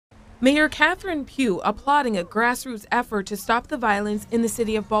Mayor Catherine Pugh applauding a grassroots effort to stop the violence in the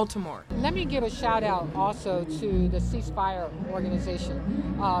city of Baltimore. Let me give a shout out also to the Ceasefire organization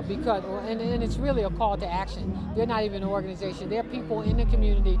because it's really a call to action. They're not even an organization. They're people in the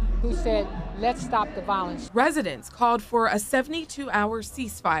community who said, let's stop the violence. Residents called for a 72-hour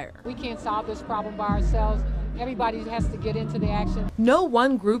ceasefire. We can't solve this problem by ourselves. Everybody has to get into the action. No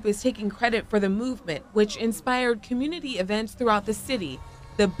one group is taking credit for the movement, which inspired community events throughout the city.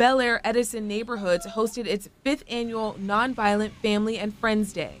 The Bel Air Edison neighborhoods hosted its 5th annual Nonviolent Family and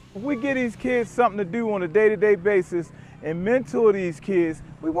Friends Day. If we give these kids something to do on a day-to-day basis and mentor these kids,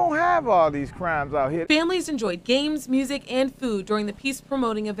 we won't have all these crimes out here. Families enjoyed games, music, and food during the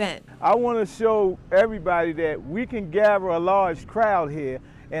peace-promoting event. I want to show everybody that we can gather a large crowd here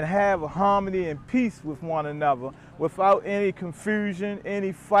and have a harmony and peace with one another without any confusion,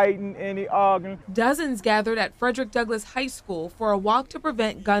 any fighting, any arguing. Dozens gathered at Frederick Douglass High School for a walk to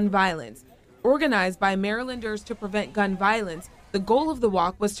prevent gun violence. Organized by Marylanders to Prevent Gun Violence, the goal of the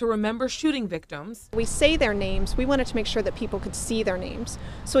walk was to remember shooting victims. We say their names. We wanted to make sure that people could see their names.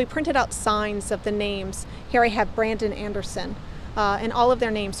 So we printed out signs of the names. Here I have Brandon Anderson and all of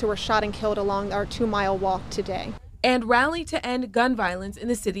their names who were shot and killed along our 2-mile walk today. And rally to end gun violence in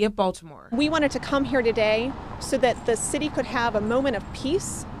the city of Baltimore. We wanted to come here today so that the city could have a moment of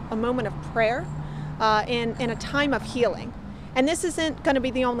peace, a moment of prayer, and a time of healing. And this isn't going to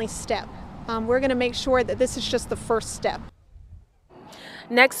be the only step. We're going to make sure that this is just the first step.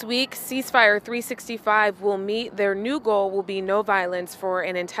 Next week, Ceasefire 365 will meet. Their new goal will be no violence for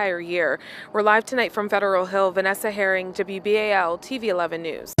an entire year. We're live tonight from Federal Hill. Vanessa Herring, WBAL-TV 11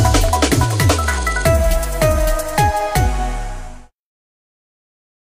 News.